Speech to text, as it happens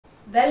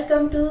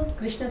Welcome to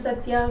Krishna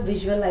Satya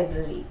Visual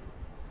Library.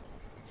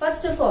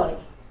 First of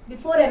all,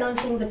 before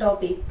announcing the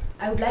topic,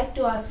 I would like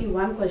to ask you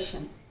one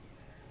question.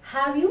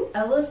 Have you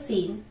ever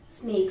seen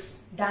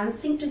snakes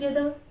dancing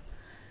together?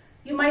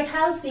 You might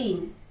have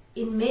seen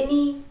in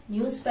many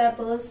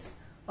newspapers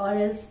or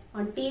else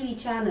on TV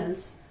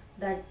channels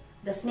that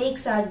the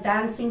snakes are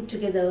dancing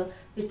together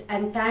with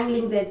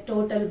entangling their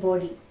total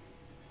body.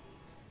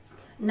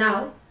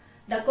 Now,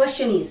 the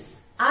question is,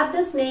 are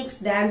the snakes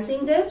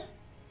dancing there?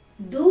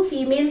 Do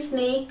female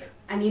snake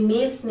and a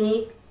male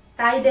snake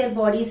tie their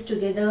bodies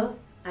together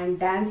and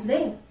dance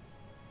there?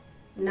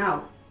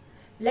 Now,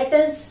 let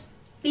us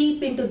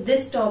peep into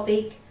this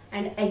topic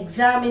and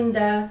examine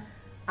the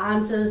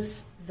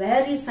answers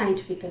very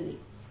scientifically.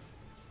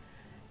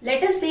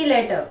 Let us see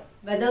later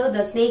whether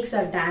the snakes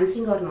are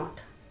dancing or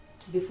not.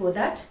 Before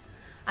that,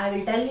 I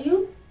will tell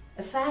you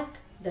a fact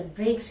that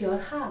breaks your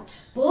heart.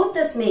 Both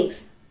the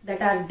snakes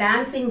that are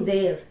dancing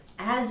there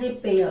as a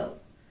pair,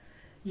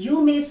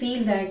 you may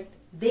feel that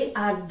they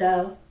are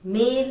the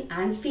male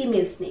and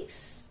female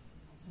snakes,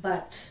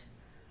 but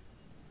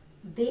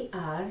they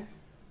are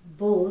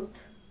both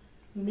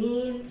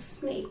male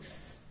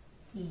snakes.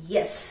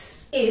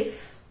 Yes.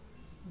 If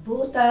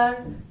both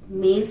are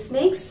male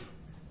snakes,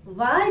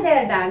 why they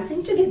are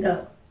dancing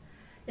together?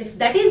 If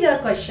that is your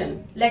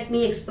question, let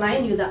me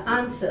explain you the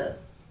answer.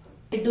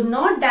 They do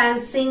not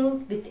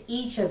dancing with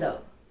each other.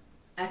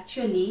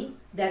 Actually,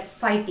 they are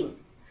fighting.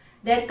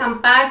 They are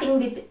competing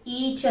with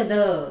each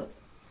other.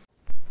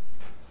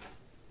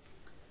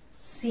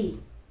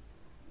 See,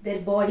 their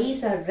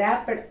bodies are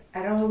wrapped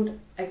around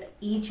at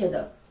each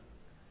other.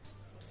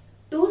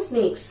 Two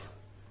snakes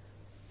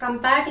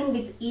competing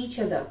with each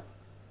other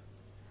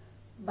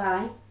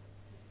by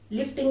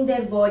lifting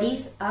their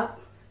bodies up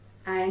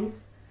and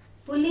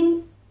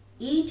pulling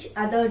each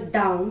other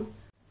down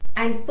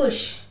and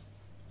push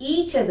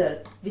each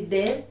other with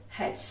their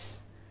heads.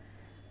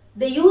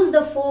 They use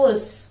the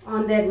force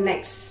on their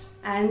necks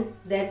and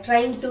they are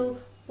trying to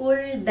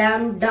pull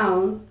them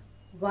down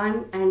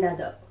one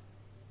another.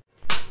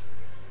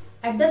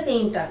 At the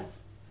same time,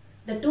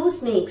 the two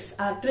snakes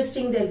are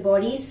twisting their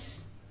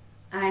bodies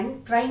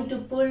and trying to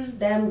pull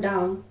them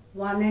down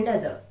one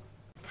another.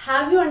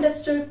 Have you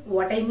understood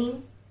what I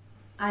mean?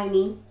 I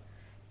mean,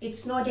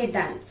 it's not a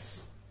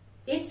dance.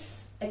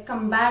 It's a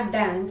combat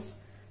dance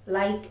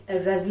like a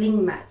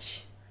wrestling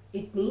match.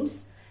 It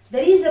means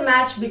there is a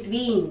match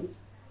between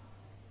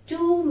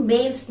two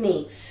male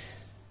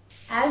snakes.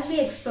 As we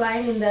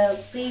explained in the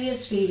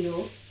previous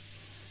video,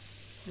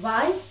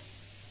 why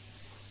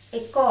a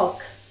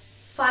cock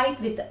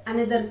fight with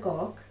another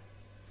cock,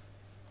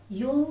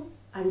 you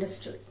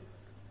understood.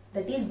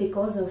 That is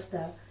because of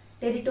the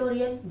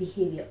territorial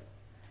behavior.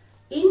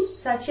 In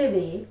such a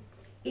way,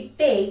 it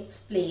takes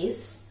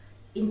place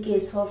in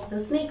case of the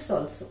snakes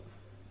also.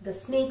 The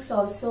snakes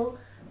also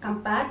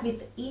compete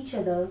with each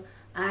other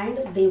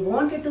and they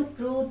wanted to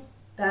prove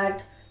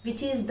that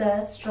which is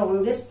the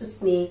strongest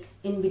snake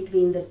in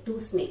between the two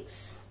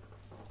snakes.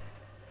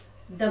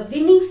 The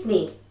winning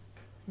snake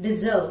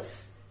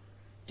deserves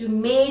to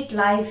mate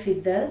life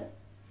with the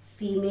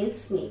female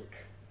snake.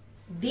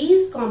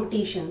 These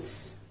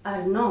competitions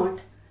are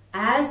not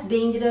as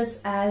dangerous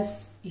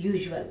as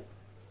usual.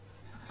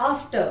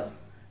 After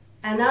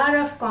an hour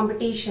of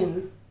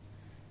competition,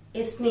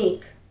 a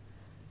snake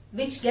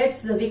which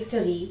gets the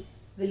victory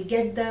will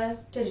get the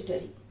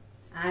territory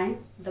and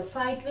the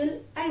fight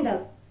will end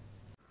up.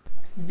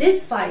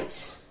 This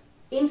fight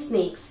in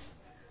snakes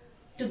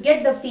to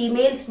get the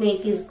female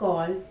snake is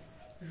called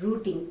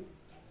rooting.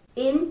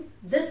 In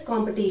this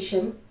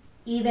competition,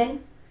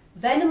 even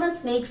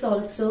venomous snakes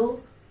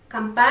also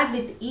compete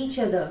with each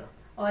other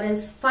or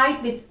else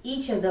fight with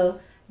each other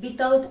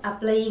without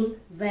applying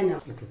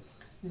venom. Okay.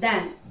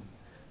 Then,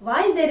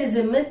 why there is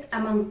a myth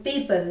among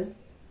people,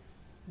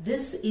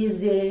 this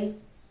is a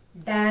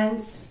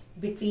dance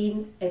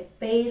between a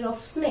pair of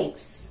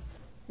snakes.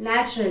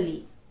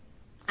 Naturally,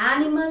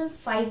 animal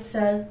fights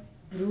are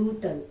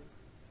brutal,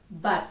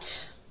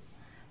 but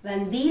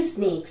when these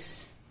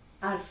snakes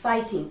are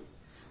fighting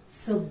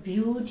so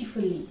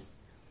beautifully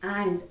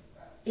and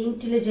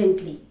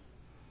intelligently,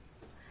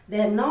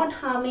 they are not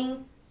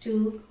harming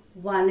to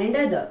one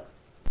another.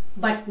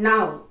 But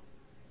now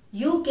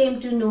you came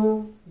to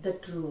know the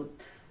truth.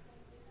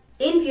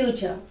 In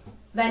future,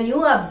 when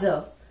you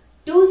observe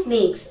two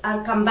snakes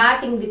are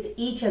combating with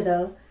each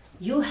other,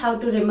 you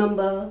have to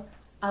remember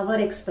our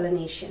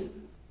explanation.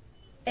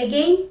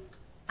 Again,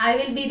 I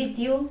will be with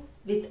you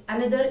with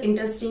another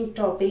interesting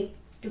topic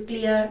to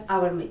clear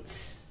our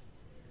myths.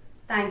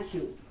 Thank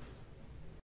you.